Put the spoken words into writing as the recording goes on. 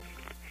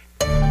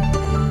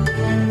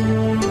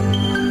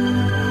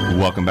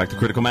Welcome back to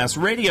Critical Mass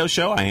Radio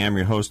Show. I am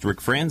your host, Rick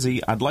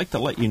Franzi. I'd like to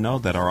let you know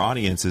that our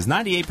audience is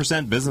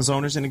 98% business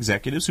owners and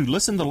executives who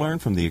listen to learn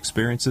from the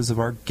experiences of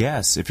our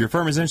guests. If your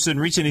firm is interested in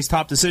reaching these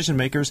top decision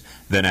makers,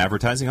 then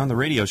advertising on the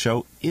radio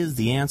show is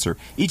the answer.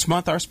 Each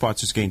month, our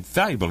sponsors gain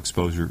valuable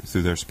exposure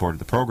through their support of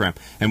the program.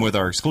 And with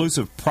our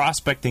exclusive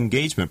prospect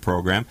engagement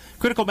program,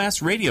 Critical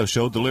Mass Radio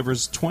Show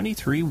delivers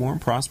 23 warm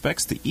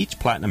prospects to each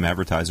platinum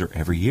advertiser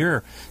every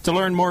year. To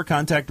learn more,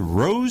 contact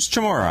Rose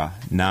Chamora,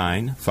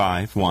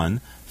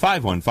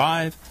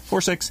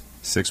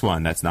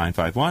 951-515-4661. That's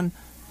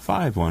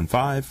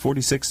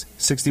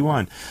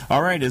 951-515-4661.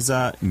 All right, as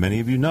many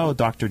of you know,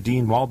 Dr.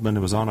 Dean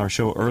Waldman was on our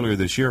show earlier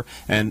this year,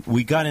 and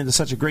we got into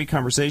such a great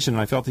conversation,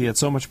 and I felt he had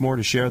so much more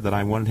to share that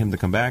I wanted him to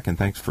come back, and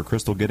thanks for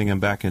Crystal getting him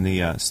back in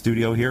the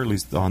studio here, at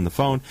least on the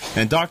phone.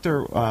 And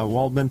Dr.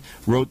 Waldman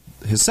wrote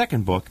his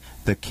second book,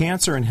 The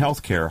Cancer in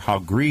Healthcare, How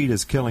Greed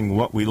is Killing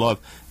What We Love.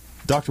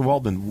 Dr.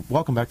 Waldman,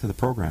 welcome back to the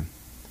program.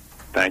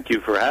 Thank you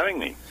for having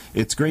me.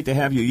 It's great to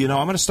have you. You know,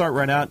 I'm going to start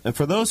right out.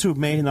 For those who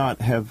may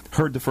not have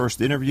heard the first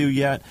interview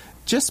yet,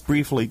 just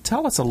briefly,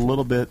 tell us a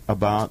little bit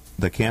about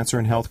the Cancer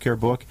in Healthcare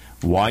book,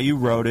 why you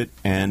wrote it,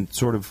 and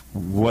sort of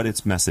what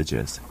its message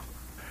is.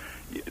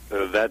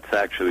 That's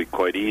actually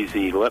quite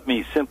easy. Let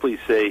me simply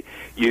say,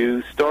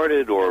 you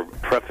started or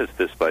prefaced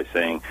this by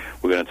saying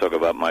we're going to talk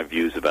about my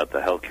views about the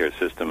healthcare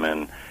system,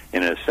 and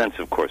in a sense,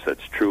 of course,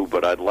 that's true,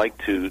 but I'd like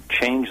to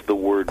change the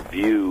word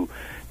view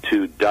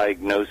to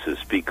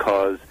diagnosis,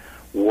 because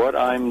what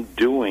I'm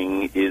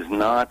doing is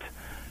not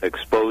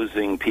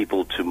exposing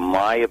people to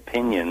my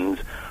opinions.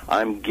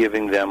 I'm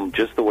giving them,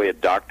 just the way a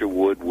doctor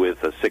would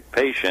with a sick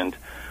patient,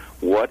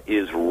 what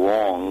is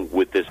wrong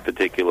with this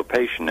particular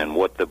patient. And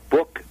what the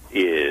book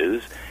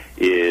is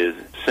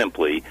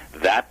simply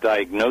that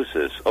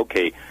diagnosis.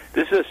 Okay,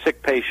 this is a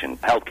sick patient,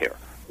 healthcare.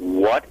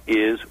 What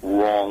is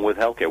wrong with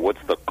healthcare?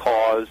 What's the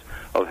cause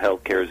of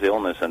healthcare's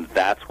illness? And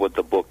that's what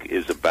the book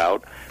is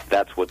about.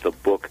 That's what the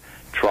book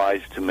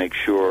tries to make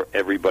sure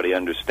everybody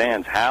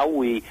understands. How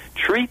we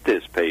treat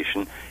this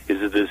patient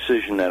is a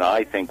decision that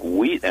I think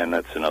and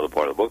that's another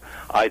part of the book,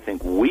 I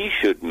think we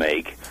should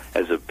make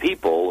as a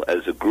people,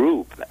 as a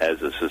group,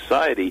 as a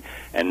society,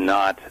 and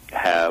not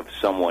have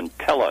someone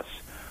tell us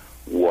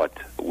what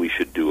we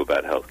should do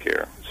about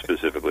healthcare,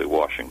 specifically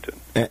Washington.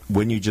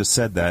 When you just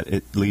said that,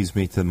 it leads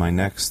me to my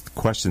next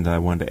question that I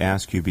wanted to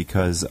ask you,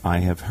 because I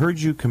have heard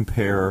you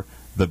compare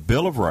the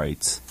Bill of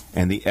Rights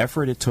and the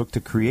effort it took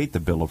to create the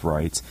Bill of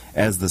Rights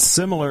as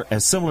similar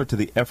to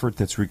the effort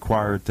that's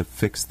required to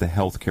fix the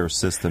healthcare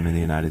system in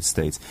the United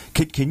States.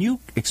 Can you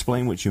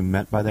explain what you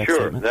meant by that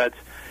statement?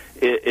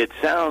 It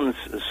sounds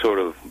sort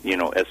of,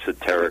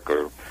 esoteric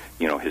or,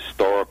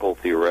 historical,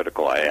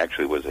 theoretical. I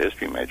actually was a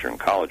history major in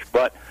college,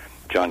 but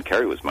John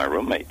Kerry was my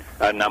roommate.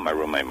 Not my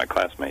roommate, my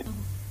classmate.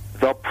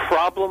 The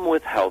problem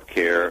with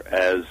healthcare,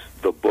 as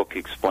the book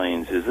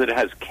explains, is that it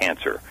has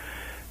cancer.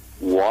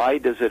 Why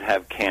does it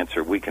have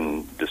cancer? We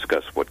can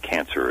discuss what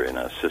cancer in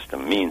a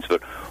system means,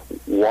 but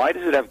why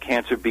does it have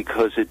cancer?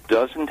 Because it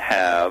doesn't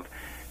have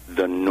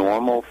the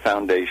normal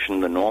foundation,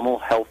 the normal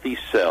healthy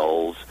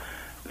cells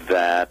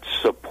that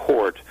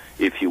support,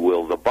 if you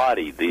will, the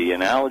body. The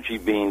analogy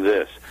being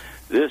this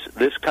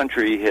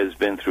country has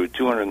been through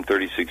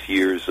 236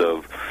 years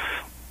of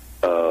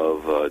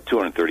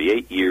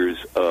 238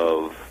 years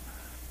of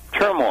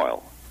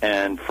turmoil,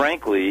 and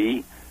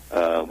frankly,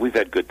 we've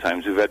had good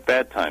times, we've had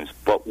bad times,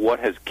 but what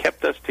has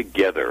kept us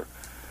together,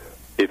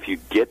 if you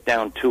get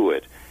down to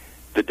it,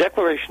 the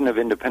Declaration of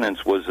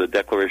Independence was a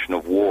declaration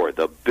of war.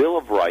 The Bill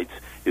of Rights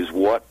is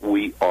what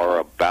we are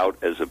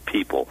about as a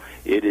people.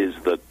 It is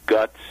the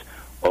guts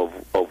of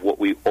what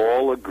we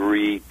all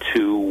agree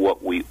to,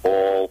 what we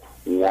all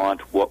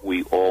want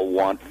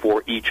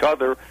for each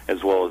other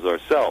as well as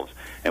ourselves.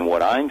 And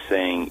what I'm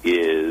saying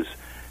is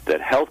that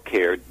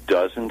healthcare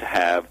doesn't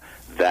have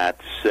that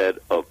set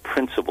of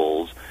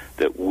principles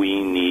that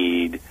we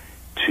need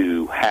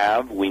to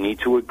have, we need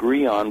to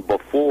agree on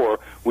before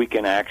we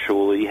can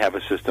actually have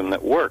a system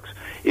that works.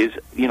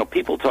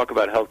 People talk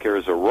about healthcare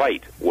as a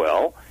right.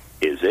 Well,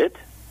 is it?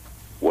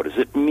 What does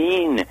it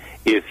mean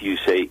if you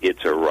say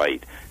it's a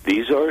right?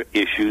 These are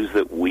issues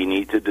that we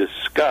need to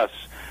discuss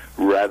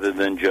rather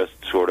than just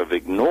sort of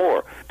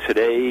ignore.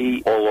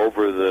 Today, all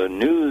over the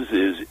news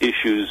is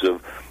issues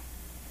of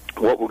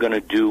what we're going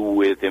to do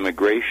with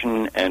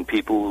immigration and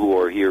people who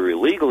are here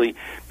illegally.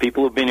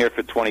 People have been here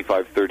for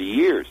 25, 30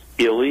 years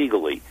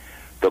illegally.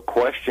 The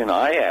question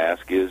I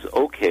ask is,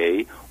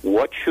 okay,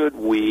 what should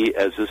we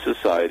as a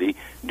society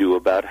do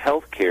about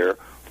health care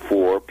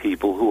for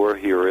people who are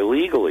here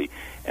illegally?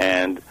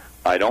 And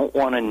I don't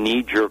want a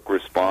knee-jerk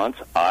response.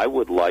 I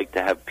would like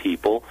to have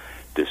people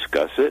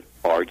discuss it,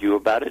 argue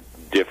about it,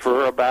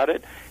 differ about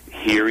it,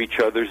 hear each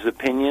other's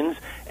opinions,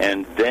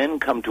 and then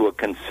come to a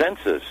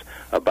consensus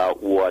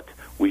about what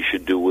we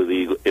should do with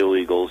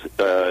illegals.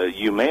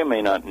 You may or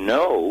may not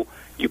know,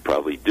 you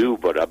probably do,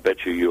 but I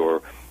bet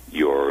you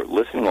your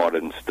listening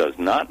audience does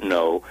not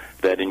know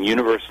that in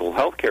universal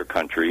health care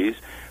countries,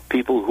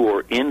 people who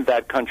are in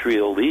that country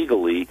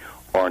illegally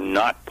are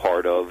not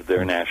part of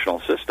their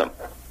national system.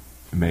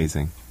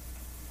 Amazing.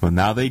 Well,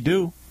 now they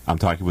do. I'm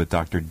talking with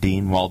Dr.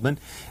 Dean Waldman.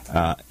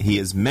 He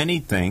is many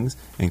things,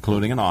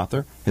 including an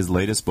author. His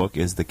latest book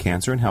is The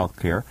Cancer in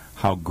Healthcare,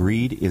 How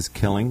Greed is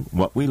Killing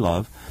What We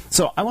Love.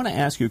 So I want to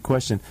ask you a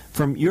question.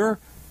 From your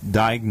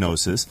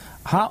diagnosis,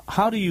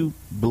 how do you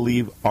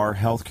believe our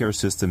healthcare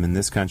system in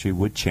this country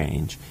would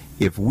change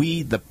if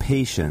we, the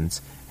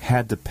patients,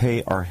 had to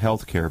pay our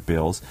healthcare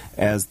bills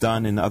as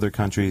done in other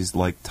countries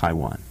like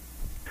Taiwan?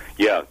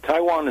 Yeah,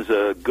 Taiwan is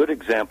a good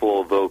example,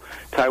 although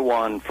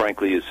Taiwan,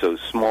 frankly, is so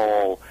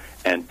small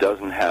and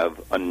doesn't have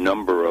a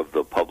number of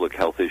the public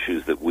health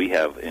issues that we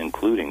have,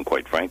 including,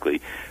 quite frankly,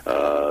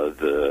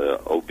 the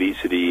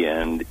obesity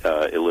and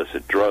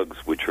illicit drugs,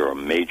 which are a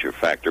major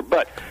factor.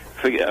 But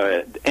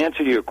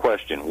answer to your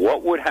question,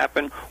 what would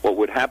happen? What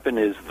would happen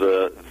is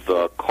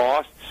the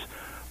costs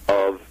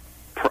of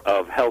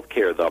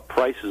healthcare, the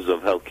prices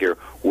of healthcare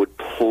would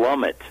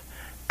plummet,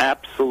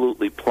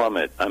 absolutely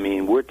plummet. I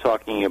mean, we're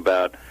talking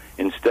about,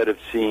 instead of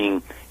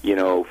seeing,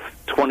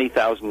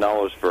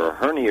 $20,000 for a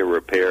hernia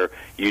repair,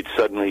 you'd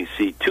suddenly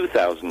see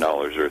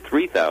 $2,000 or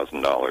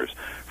 $3,000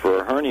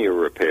 for a hernia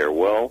repair.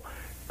 Well,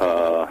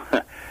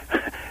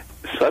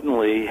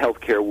 suddenly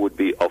healthcare would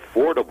be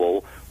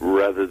affordable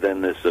rather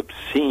than this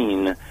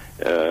obscene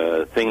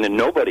thing that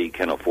nobody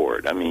can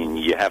afford. I mean,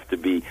 you have to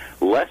be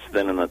less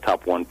than in the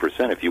top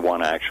 1% if you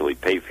want to actually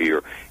pay for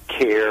your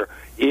care,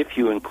 if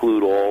you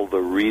include all the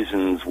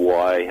reasons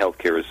why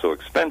healthcare is so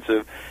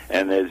expensive.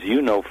 And as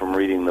you know from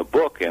reading the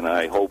book, and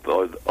I hope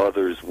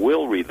others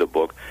will read the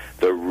book,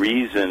 the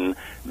reason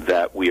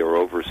that we are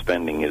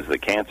overspending is the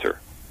cancer.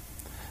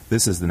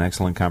 This is an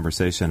excellent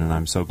conversation, and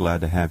I'm so glad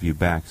to have you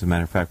back. As a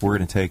matter of fact, we're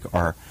going to take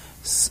our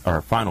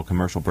final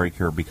commercial break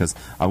here because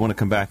I want to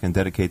come back and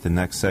dedicate the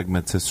next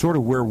segment to sort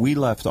of where we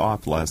left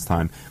off last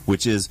time,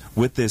 which is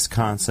with this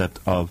concept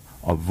of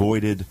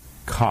avoided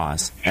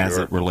costs as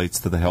it relates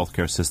to the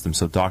healthcare system.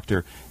 So,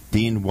 Dr.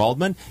 Dean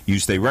Waldman, you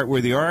stay right where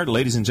you are.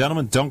 Ladies and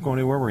gentlemen, don't go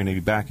anywhere. We're going to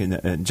be back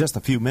in just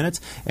a few minutes,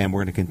 and we're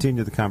going to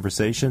continue the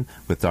conversation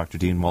with Dr.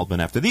 Dean Waldman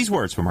after these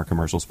words from our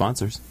commercial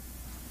sponsors.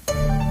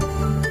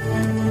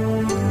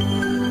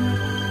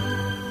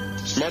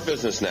 Smart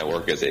Business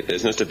Network is a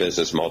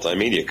business-to-business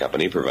multimedia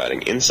company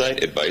providing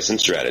insight, advice,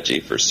 and strategy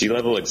for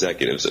C-level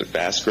executives of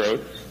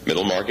fast-growth,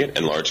 middle-market,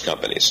 and large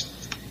companies.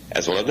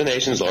 As one of the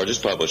nation's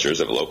largest publishers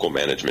of local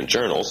management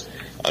journals,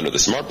 under the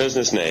Smart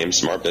Business name,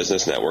 Smart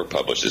Business Network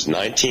publishes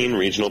 19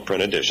 regional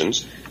print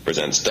editions,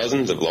 presents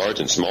dozens of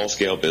large and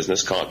small-scale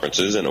business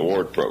conferences and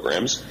award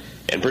programs,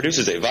 and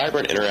produces a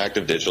vibrant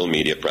interactive digital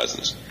media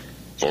presence.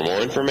 For more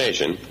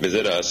information,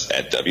 visit us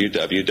at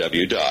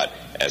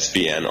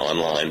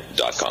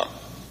www.sbnonline.com.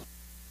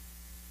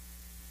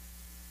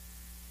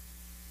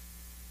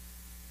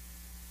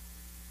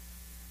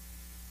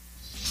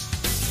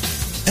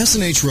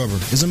 S&H Rubber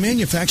is a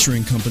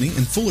manufacturing company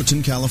in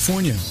Fullerton,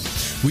 California.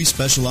 We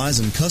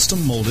specialize in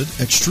custom molded,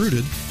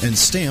 extruded, and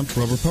stamped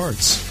rubber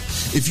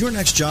parts. If your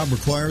next job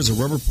requires a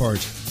rubber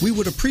part, we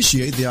would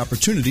appreciate the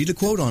opportunity to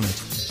quote on it.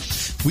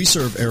 We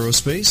serve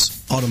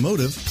aerospace,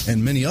 automotive,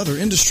 and many other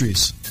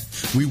industries.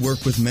 We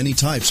work with many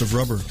types of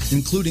rubber,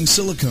 including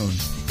silicone,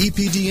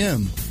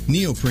 EPDM,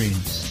 neoprene,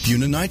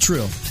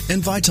 bunanitrile,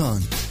 and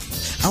Viton.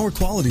 Our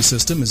quality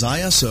system is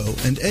ISO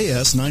and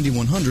AS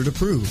 9100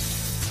 approved.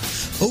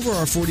 Over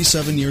our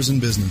 47 years in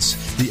business,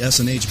 the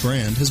S&H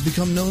brand has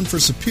become known for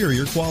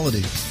superior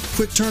quality,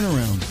 quick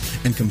turnaround,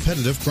 and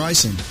competitive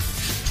pricing.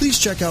 Please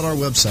check out our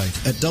website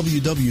at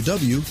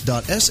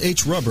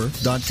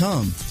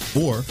www.shrubber.com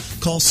or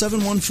call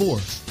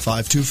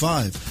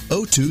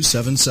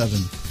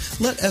 714-525-0277.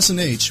 Let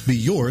S&H be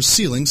your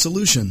sealing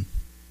solution.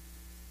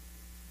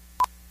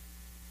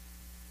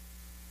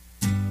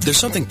 There's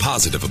something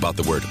positive about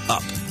the word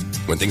up.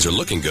 When things are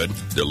looking good,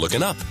 they're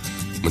looking up.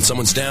 When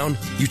someone's down,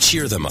 you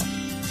cheer them up.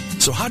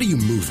 So how do you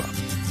move up?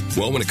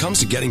 Well, when it comes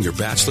to getting your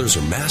bachelor's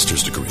or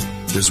master's degree,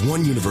 there's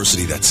one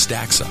university that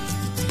stacks up,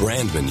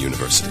 Brandman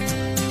University.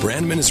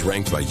 Brandman is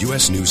ranked by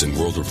U.S. News &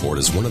 World Report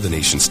as one of the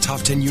nation's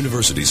top 10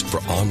 universities for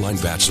online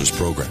bachelor's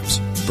programs.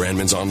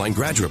 Brandman's online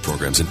graduate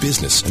programs in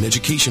business and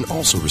education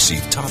also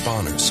receive top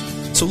honors.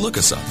 So look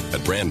us up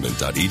at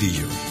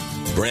brandman.edu.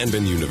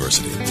 Brandman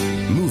University.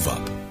 Move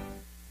up.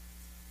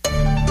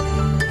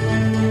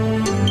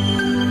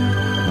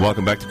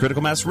 Welcome back to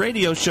Critical Mass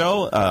Radio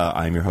Show.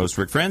 I'm your host,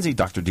 Rick Frenzy.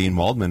 Dr. Dean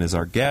Waldman is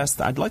our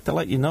guest. I'd like to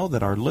let you know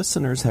that our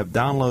listeners have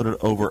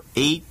downloaded over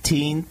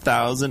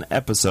 18,000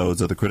 episodes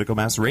of the Critical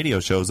Mass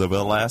Radio shows over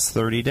the last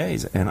 30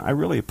 days. And I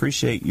really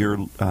appreciate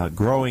your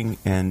growing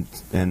and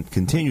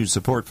continued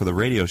support for the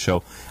radio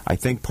show. I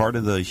think part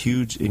of the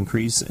huge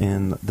increase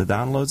in the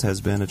downloads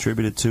has been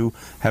attributed to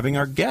having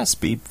our guests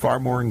be far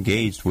more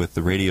engaged with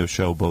the radio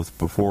show, both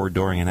before,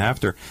 during, and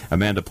after.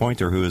 Amanda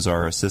Pointer, who is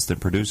our assistant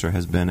producer,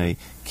 has been a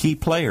key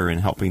player in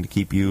helping to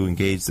keep you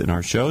engaged in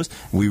our shows.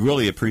 We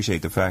really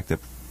appreciate the fact that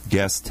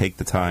guests take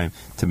the time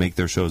to make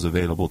their shows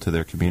available to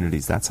their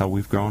communities. That's how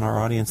we've grown our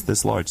audience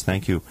this large.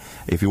 Thank you.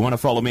 If you want to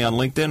follow me on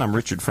LinkedIn, I'm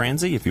Richard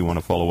Franzi. If you want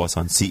to follow us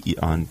on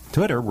on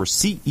Twitter, we're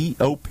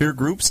CEO Peer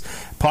Groups.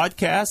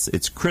 Podcasts,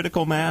 it's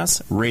Critical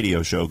Mass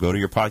Radio Show. Go to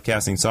your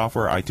podcasting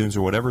software, iTunes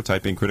or whatever,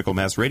 type in Critical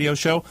Mass Radio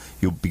Show.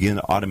 You'll begin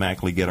to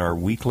automatically get our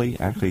weekly,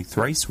 actually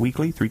thrice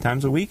weekly, 3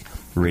 times a week,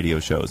 radio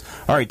shows.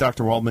 All right,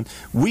 Dr. Waldman,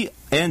 we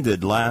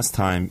ended last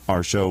time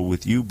our show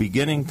with you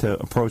beginning to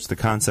approach the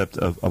concept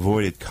of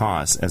avoided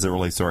costs as it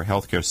relates to our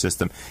healthcare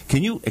system.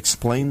 Can you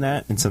explain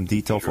that in some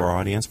detail for our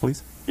audience,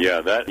 please?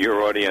 Yeah, that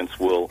your audience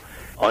will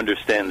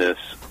understand this,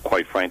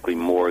 quite frankly,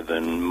 more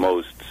than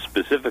most.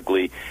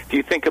 Specifically, if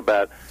you think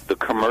about the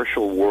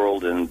commercial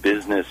world and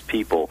business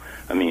people,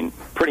 I mean,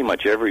 pretty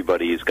much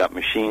everybody's got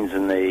machines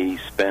and they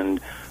spend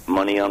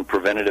money on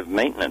preventative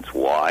maintenance.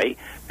 Why?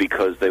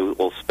 Because they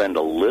will spend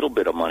a little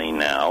bit of money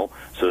now,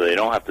 so they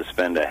don't have to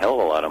spend a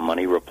hell of a lot of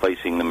money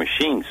replacing the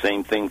machine.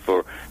 Same thing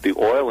for the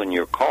oil in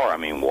your car. I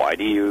mean, why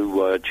do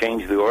you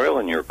change the oil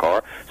in your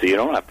car? So you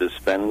don't have to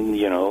spend,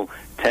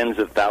 tens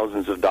of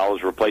thousands of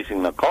dollars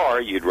replacing the car.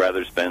 You'd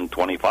rather spend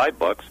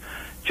 $25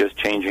 just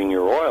changing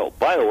your oil.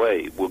 By the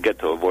way, we'll get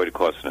to avoided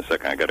costs in a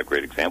second. I got a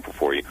great example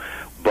for you.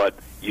 But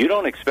you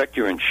don't expect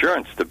your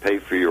insurance to pay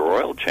for your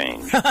oil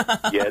change.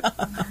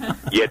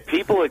 Yet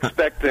people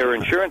expect their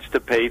insurance to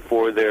pay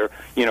for their,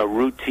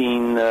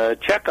 routine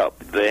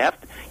checkup. You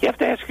have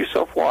to ask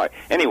yourself why.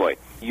 Anyway,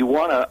 you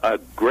want a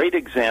great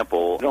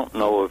example. I don't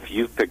know if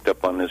you've picked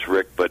up on this,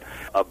 Rick, but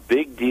a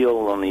big deal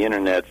on the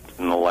Internet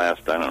in the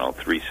last,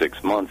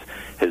 3-6 months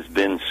has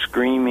been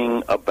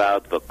screaming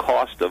about the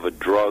cost of a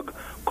drug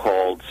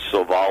called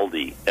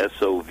Sovaldi,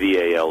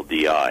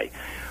 Sovaldi.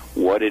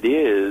 What it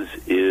is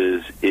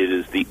it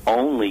is the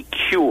only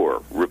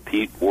cure,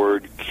 repeat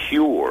word,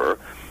 cure,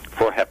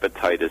 for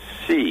hepatitis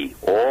C.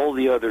 All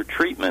the other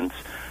treatments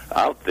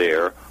out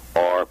there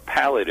are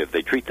palliative.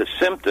 They treat the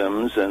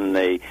symptoms and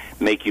they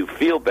make you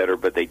feel better,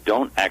 but they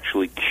don't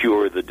actually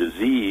cure the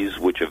disease,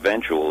 which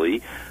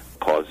eventually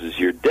causes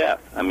your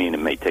death. I mean, it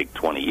may take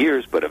 20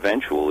 years, but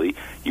eventually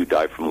you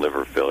die from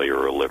liver failure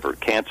or liver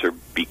cancer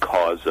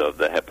because of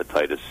the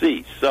hepatitis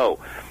C. So,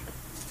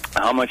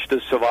 how much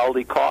does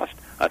Sovaldi cost?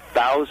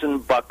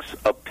 $1,000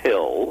 a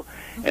pill,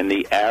 and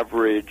the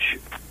average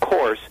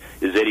course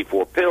is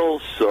 84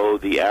 pills, so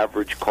the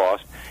average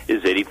cost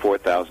is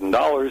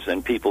 $84,000,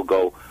 and people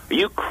go, are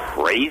you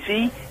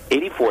crazy?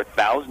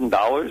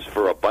 $84,000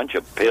 for a bunch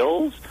of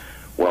pills?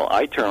 Well,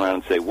 I turn around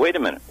and say, wait a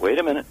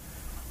minute.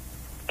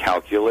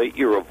 Calculate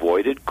your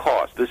avoided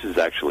cost. This is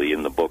actually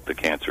in the book, The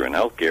Cancer in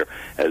Healthcare,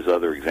 as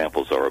other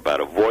examples are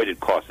about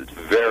avoided cost. It's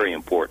very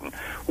important,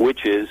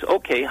 which is,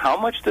 okay, how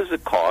much does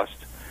it cost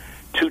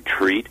to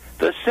treat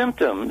the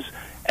symptoms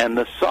and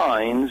the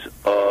signs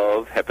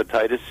of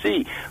hepatitis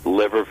C?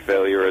 Liver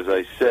failure, as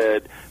I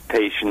said,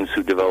 patients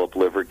who develop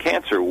liver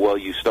cancer. Well,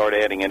 you start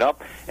adding it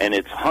up, and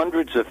it's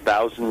hundreds of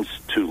thousands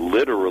to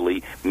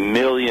literally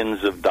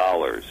millions of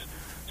dollars.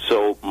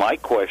 So my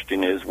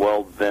question is,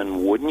 well,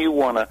 then wouldn't you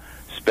want to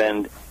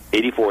spend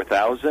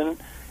 $84,000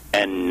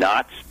 and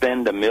not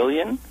spend $1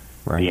 million?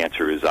 Right. The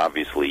answer is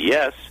obviously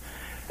yes,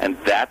 and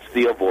that's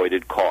the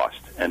avoided cost.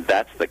 And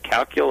that's the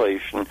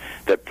calculation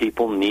that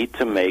people need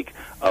to make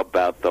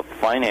about the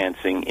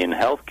financing in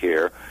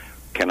healthcare.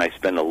 Can I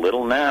spend a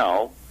little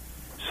now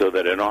so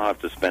that I don't have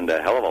to spend a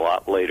hell of a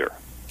lot later?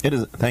 It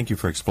is. Thank you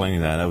for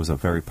explaining that. That was a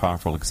very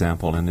powerful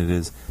example, and it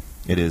is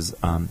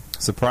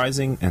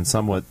surprising and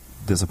somewhat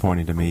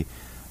disappointing to me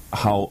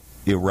how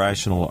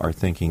irrational our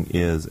thinking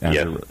is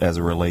as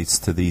it relates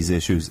to these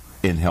issues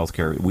in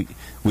healthcare.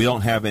 We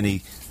don't have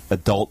any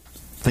adult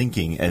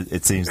thinking,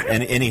 it seems,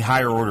 any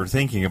higher order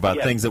thinking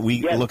about things that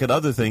we look at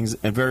other things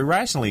and very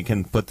rationally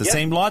can put the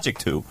same logic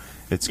to.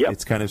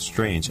 It's kind of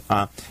strange.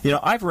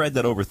 I've read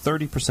that over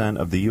 30%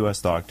 of the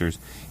U.S. doctors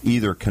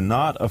either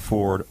cannot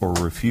afford or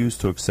refuse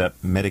to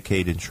accept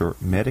Medicaid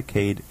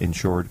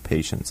insured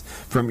patients.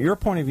 From your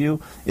point of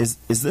view, is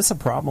this a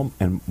problem,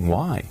 and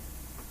why?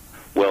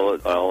 Well,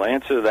 I'll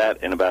answer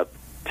that in about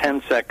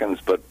 10 seconds,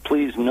 but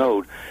please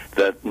note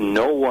that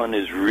no one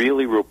is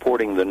really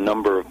reporting the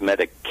number of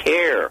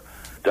Medicare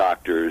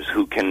doctors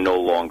who can no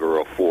longer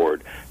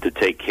afford to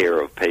take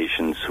care of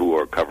patients who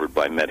are covered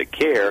by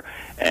Medicare,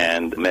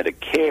 and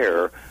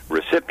Medicare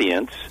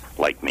recipients,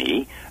 like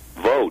me,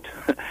 vote.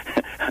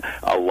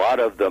 A lot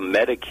of the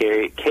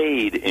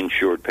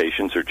Medicaid-insured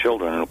patients are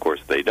children, and of course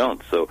they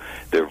don't, so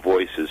their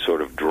voice is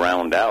sort of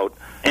drowned out.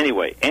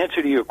 Anyway,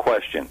 answer to your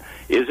question.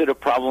 Is it a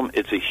problem?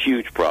 It's a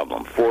huge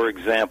problem. For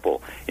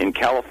example, in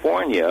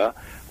California,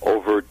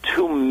 over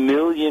 2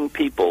 million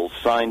people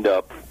signed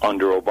up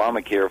under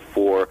Obamacare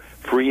for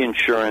free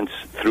insurance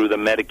through the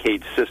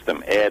Medicaid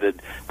system,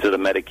 added to the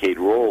Medicaid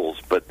rolls.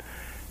 But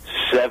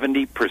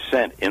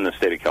 70% in the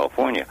state of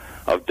California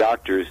of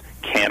doctors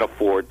can't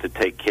afford to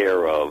take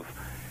care of,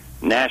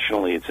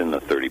 nationally it's in the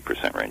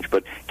 30% range,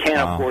 but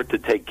can't afford to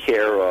take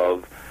care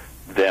of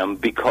them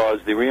because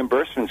the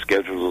reimbursement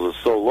schedules are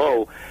so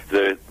low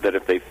that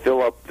if they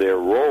fill up their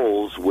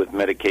rolls with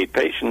Medicaid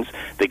patients,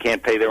 they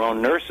can't pay their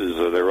own nurses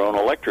or their own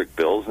electric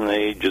bills, and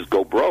they just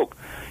go broke.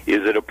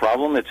 Is it a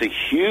problem? It's a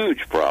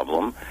huge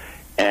problem.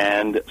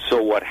 And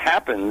so what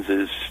happens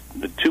is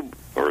the 2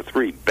 or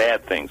 3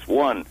 bad things.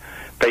 1,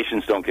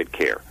 patients don't get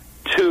care.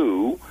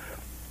 2,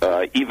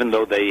 even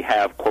though they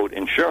have, quote,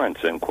 insurance,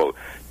 end quote.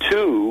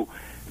 2,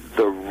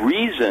 the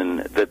reason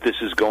that this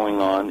is going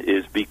on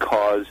is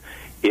because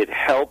it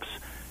helps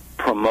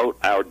promote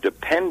our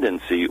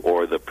dependency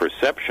or the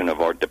perception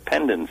of our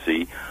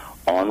dependency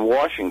on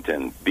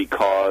Washington,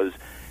 because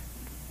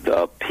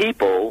the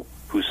people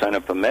who sign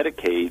up for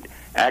Medicaid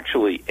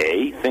actually,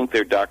 A, think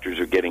their doctors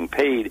are getting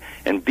paid,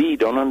 and B,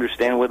 don't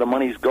understand where the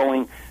money's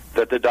going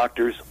that the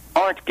doctors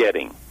aren't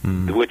getting,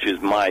 which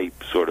is my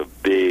sort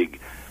of big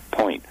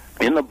point.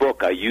 In the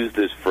book, I use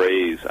this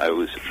phrase. I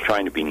was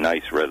trying to be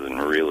nice rather than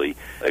really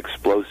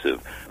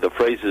explosive. The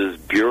phrase is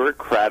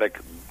bureaucratic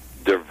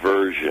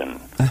diversion.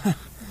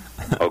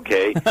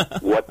 Okay?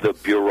 What the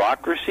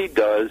bureaucracy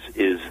does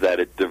is that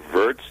it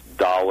diverts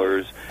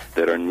dollars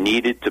that are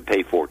needed to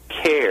pay for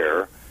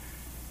care,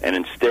 and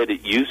instead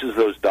it uses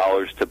those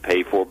dollars to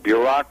pay for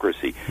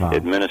bureaucracy,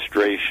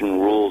 administration,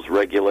 rules,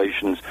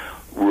 regulations,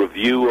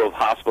 review of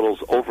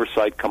hospitals,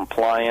 oversight,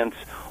 compliance.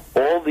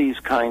 All these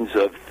kinds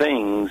of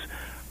things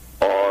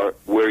are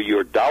where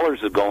your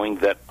dollars are going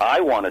that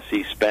I want to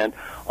see spent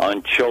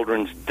on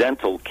children's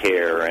dental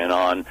care and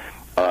on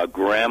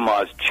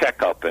grandma's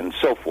checkup and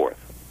so forth.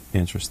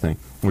 Interesting.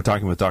 We're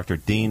talking with Dr.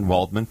 Dean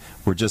Waldman.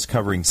 We're just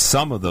covering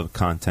some of the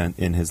content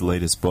in his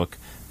latest book,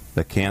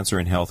 The Cancer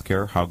in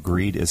Healthcare, How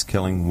Greed is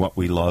Killing What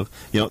We Love.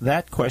 You know,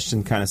 that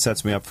question kind of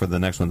sets me up for the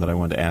next one that I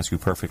wanted to ask you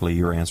perfectly,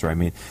 your answer. I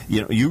mean,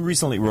 you know, you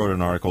recently wrote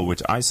an article,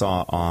 which I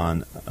saw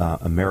on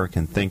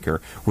American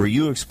Thinker, where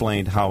you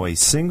explained how a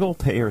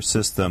single-payer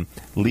system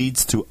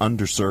leads to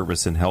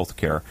underservice in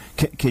healthcare.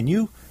 Can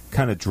you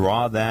kind of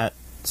draw that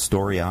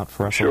story out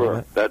for us a little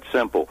bit? Sure, that's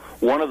simple.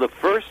 One of the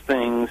first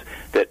things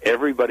that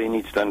everybody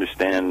needs to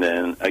understand,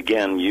 and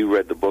again, you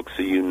read the book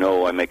so you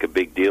know I make a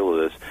big deal of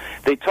this,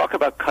 they talk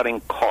about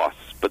cutting costs,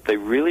 but they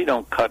really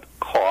don't cut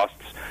costs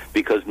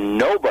because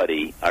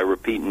nobody, I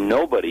repeat,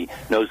 nobody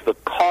knows the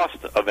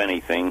cost of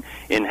anything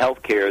in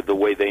healthcare the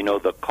way they know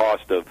the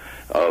cost of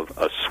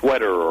a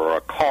sweater or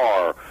a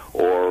car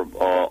or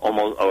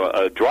almost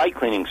a dry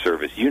cleaning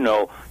service. You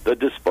know the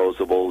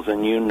disposables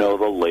and you know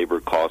the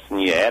labor costs,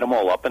 and you add them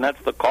all up, and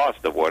that's the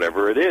cost of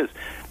whatever it is.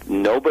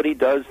 Nobody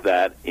does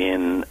that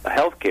in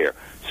healthcare.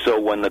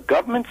 So when the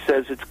government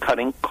says it's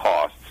cutting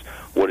costs,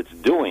 what it's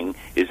doing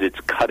is it's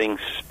cutting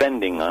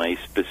spending on a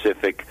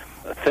specific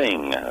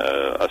thing,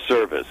 a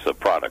service, a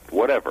product,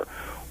 whatever.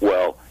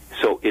 Well,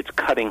 so it's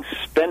cutting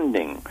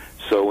spending.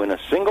 So in a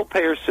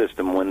single-payer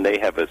system, when they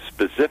have a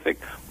specific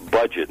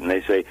budget and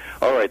they say,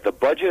 all right, the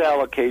budget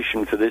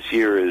allocation for this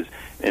year is,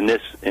 in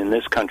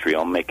this country,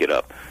 I'll make it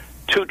up,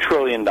 $2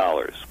 trillion.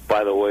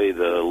 By the way,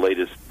 the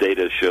latest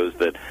data shows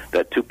that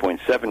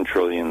 $2.7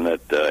 trillion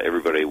that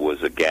everybody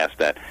was aghast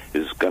at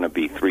is going to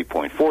be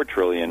 $3.4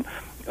 trillion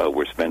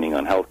we're spending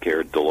on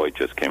healthcare. Deloitte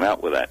just came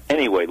out with that.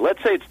 Anyway,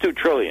 let's say it's $2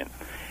 trillion.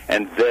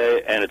 And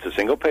it's a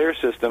single-payer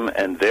system,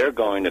 and they're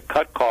going to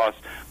cut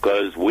costs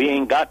because we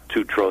ain't got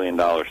 $2 trillion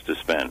to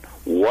spend.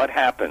 What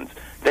happens?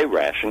 They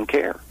ration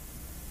care.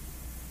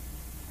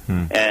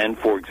 And,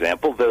 for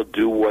example, they'll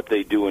do what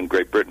they do in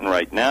Great Britain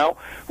right now,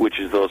 which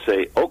is they'll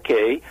say,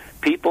 okay,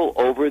 people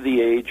over the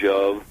age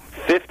of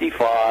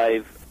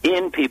 55,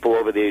 people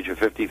over the age of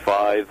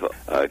 55,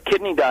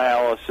 kidney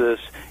dialysis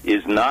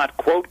is not,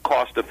 quote,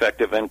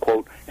 cost-effective, end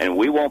quote, and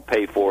we won't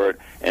pay for it.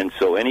 And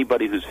so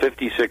anybody who's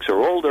 56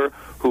 or older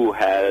who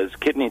has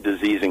kidney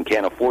disease and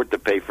can't afford to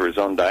pay for his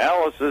own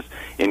dialysis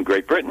in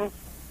Great Britain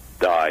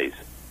dies.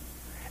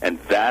 And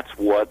that's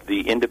what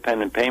the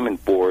Independent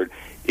Payment Board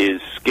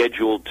is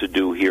scheduled to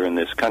do here in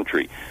this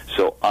country.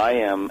 So I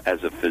am,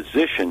 as a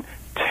physician,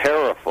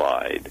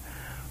 terrified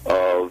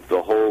of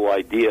the whole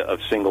idea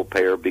of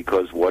single-payer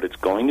because what it's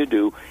going to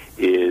do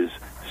is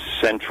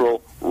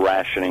central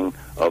rationing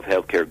of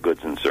healthcare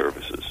goods and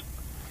services.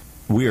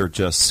 We are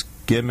just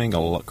skimming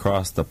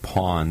across the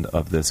pond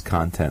of this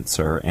content,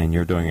 sir, and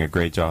you're doing a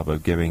great job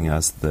of giving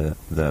us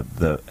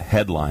the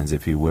headlines,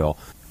 if you will.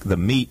 The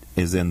meat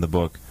is in the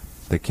book,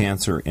 The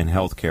Cancer in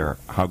Healthcare,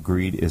 How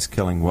Greed is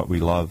Killing What We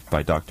Love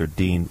by Dr.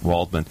 Dean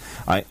Waldman.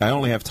 I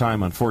only have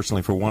time,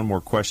 unfortunately, for one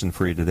more question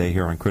for you today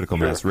here on Critical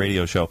Mass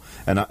Radio Show.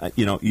 And,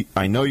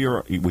 I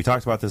know we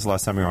talked about this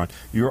last time you were on.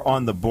 You're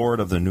on the board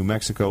of the New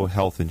Mexico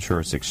Health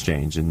Insurance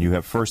Exchange, and you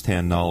have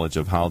firsthand knowledge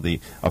of how the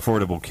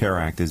Affordable Care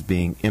Act is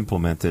being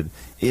implemented,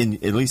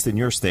 at least in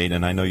your state,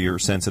 and I know you're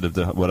sensitive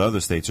to what other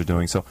states are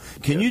doing. So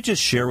can you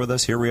just share with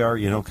us, here we are,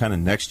 kind of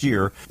next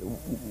year,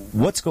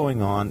 what's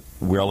going on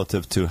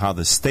relative to how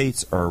the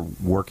states are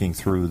working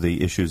through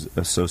the issues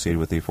associated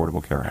with the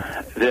Affordable Care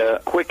Act? The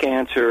quick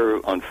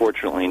answer,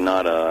 unfortunately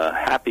not a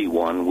happy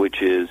one,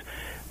 which is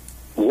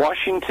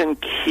Washington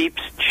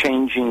keeps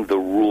changing the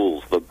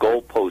rules. The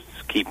goalposts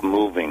keep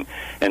moving.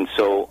 And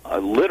so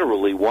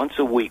literally once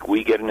a week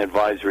we get an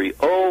advisory,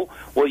 oh,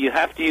 well, you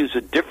have to use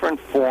a different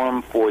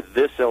form for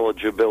this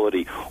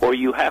eligibility, or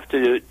you have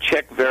to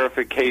check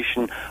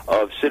verification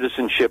of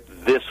citizenship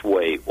this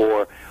way,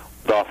 or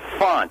the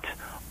font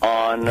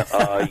on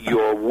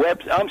your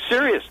web. I'm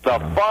serious. The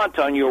font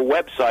on your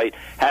website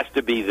has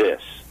to be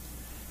this.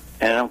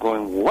 And I'm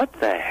going, what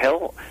the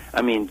hell?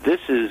 I mean, this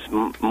is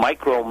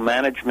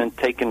micromanagement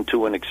taken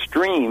to an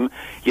extreme,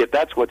 yet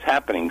that's what's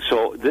happening.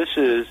 So this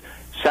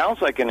sounds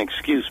like an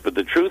excuse, but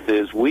the truth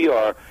is we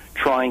are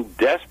trying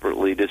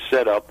desperately to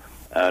set up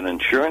an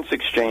insurance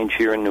exchange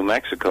here in New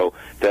Mexico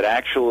that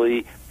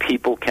actually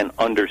people can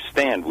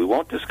understand. We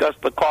won't discuss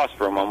the cost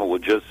for a moment. We'll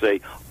just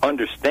say,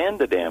 understand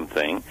the damn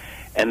thing,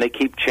 and they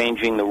keep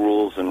changing the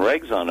rules and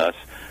regs on us.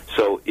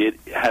 So it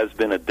has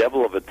been a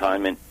devil of a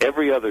time, and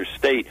every other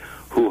state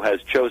who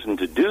has chosen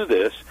to do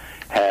this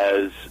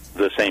has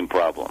the same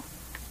problem.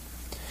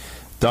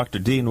 Dr.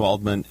 Dean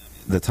Waldman,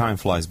 the time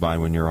flies by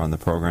when you're on the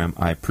program.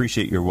 I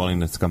appreciate your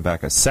willingness to come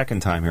back a second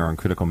time here on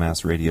Critical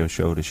Mass Radio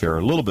Show to share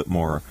a little bit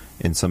more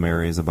in some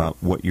areas about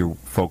what you're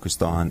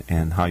focused on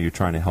and how you're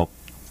trying to help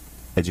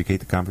educate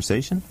the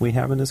conversation we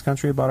have in this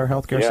country about our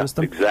healthcare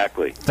system.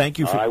 Exactly. Thank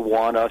you. I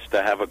want us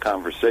to have a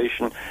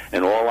conversation,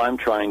 and all I'm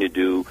trying to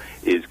do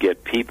is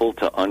get people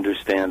to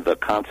understand the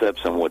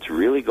concepts and what's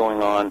really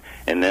going on,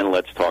 and then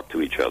let's talk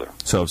to each other.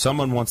 So if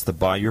someone wants to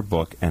buy your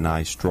book, and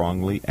I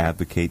strongly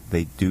advocate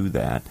they do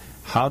that,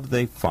 how do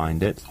they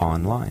find it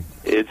online?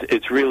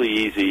 It's really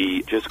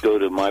easy. Just go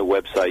to my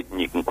website, and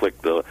you can click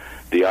the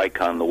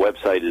icon. The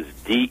website is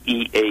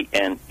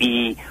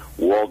DEANE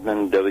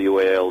Waldman,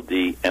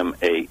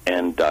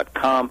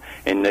 WALDMAN.com,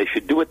 and they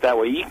should do it that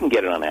way. You can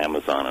get it on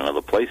Amazon and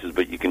other places,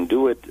 but you can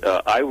do it.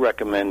 I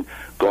recommend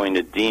going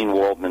to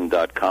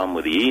DeanWaldman.com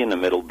with the E in the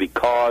middle,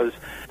 because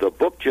the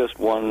book just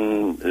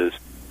won this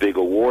big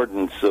award,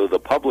 and so the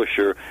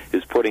publisher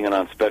is putting it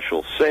on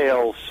special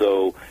sale,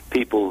 so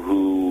people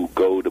who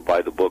go to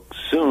buy the book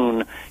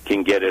soon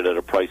can get it at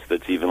a price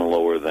that's even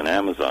lower than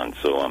Amazon.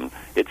 So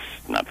it's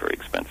not very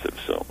expensive.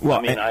 So well,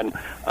 I mean,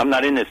 I'm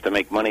not in this to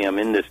make money. I'm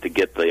in this to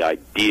get the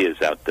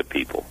ideas out to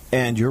people.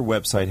 And your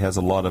website has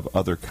a lot of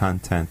other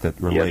content that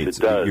relates. Yes,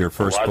 it does. Your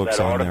first book's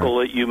on there. That article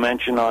that you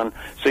mentioned on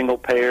single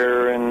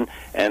payer and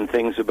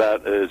things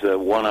about is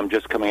one I'm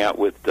just coming out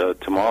with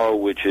tomorrow,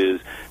 which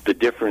is the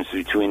difference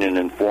between an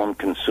informed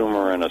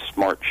consumer and a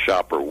smart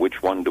shopper.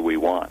 Which one do we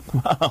want?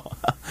 Wow.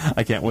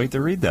 I can't wait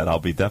to read that. I'll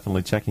be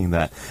definitely checking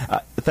that.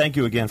 Thank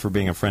you again for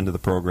being a friend of the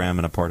program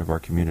and a part of our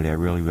community. I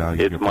really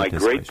value your participation.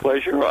 It's my great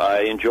pleasure.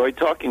 I enjoyed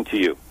talking to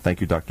you.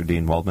 Thank you, Dr.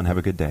 Dean Waldman. Have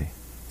a good day.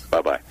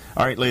 Bye-bye.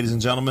 All right, ladies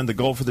and gentlemen, the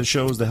goal for the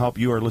show is to help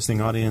you, our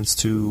listening audience,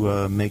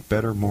 to make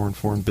better, more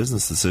informed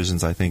business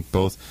decisions. I think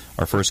both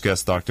our first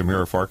guest, Dr.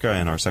 Mira Farka,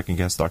 and our second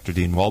guest, Dr.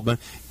 Dean Waldman,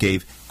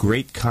 gave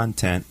great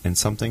content and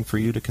something for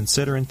you to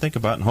consider and think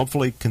about and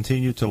hopefully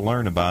continue to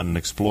learn about and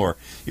explore.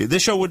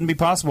 This show wouldn't be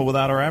possible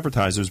without our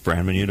advertisers,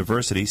 Brandman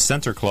University,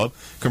 Center Club,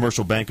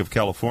 Commercial Bank of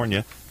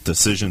California,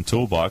 Decision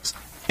Toolbox,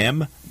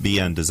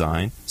 MBN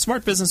Design,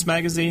 Smart Business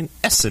Magazine,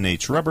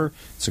 S&H Rubber,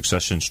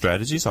 Succession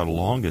Strategies, our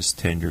longest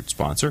tenured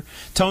sponsor,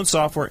 Tone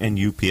Software, and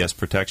UPS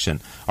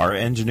Protection. Our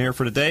engineer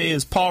for today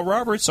is Paul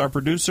Roberts. Our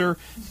producer,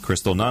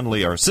 Crystal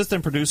Nunley. Our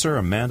assistant producer,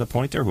 Amanda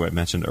Pointer, who I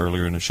mentioned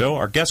earlier in the show.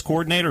 Our guest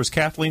coordinator is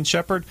Kathleen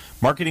Shepard.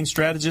 Marketing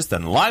strategist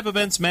and live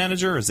events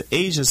manager is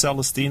Asia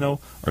Celestino.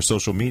 Our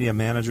social media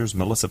manager is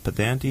Melissa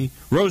Pedanti.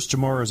 Rose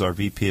Chamorro is our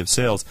VP of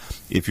Sales.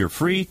 If you're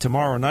free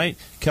tomorrow night,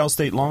 Cal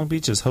State Long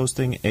Beach is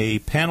hosting a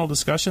panel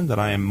discussion that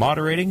I am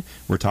moderating.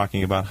 We're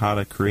talking about how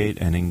to create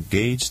an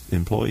engaged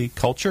employee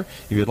culture.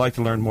 If you'd like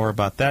to learn more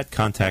about that,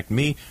 contact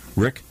me,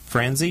 Rick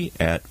Franzi,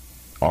 at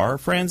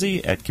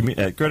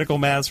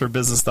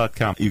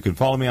criticalmassforbusiness.com. You can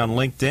follow me on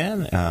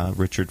LinkedIn,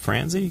 Richard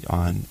Franzi,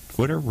 on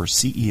Twitter. We're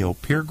CEO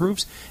Peer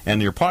Groups.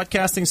 And your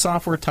podcasting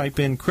software, type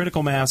in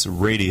Critical Mass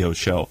Radio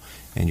Show,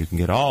 and you can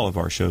get all of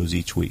our shows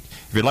each week.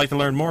 If you'd like to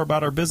learn more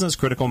about our business,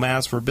 Critical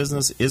Mass for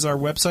Business is our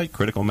website,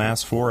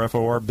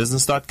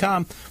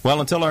 criticalmass4business.com.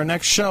 Well, until our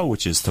next show,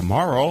 which is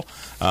tomorrow,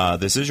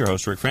 this is your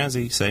host, Rick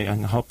Franzi, saying I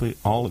hope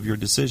all of your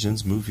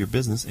decisions move your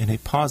business in a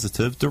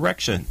positive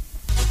direction.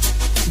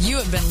 You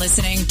have been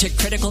listening to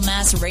Critical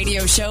Mass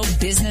Radio Show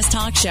Business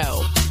Talk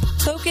Show,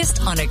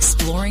 focused on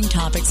exploring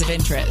topics of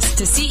interest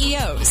to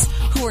CEOs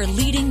who are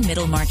leading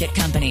middle market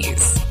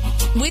companies.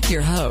 With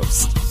your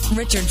host,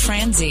 Richard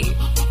Franzi.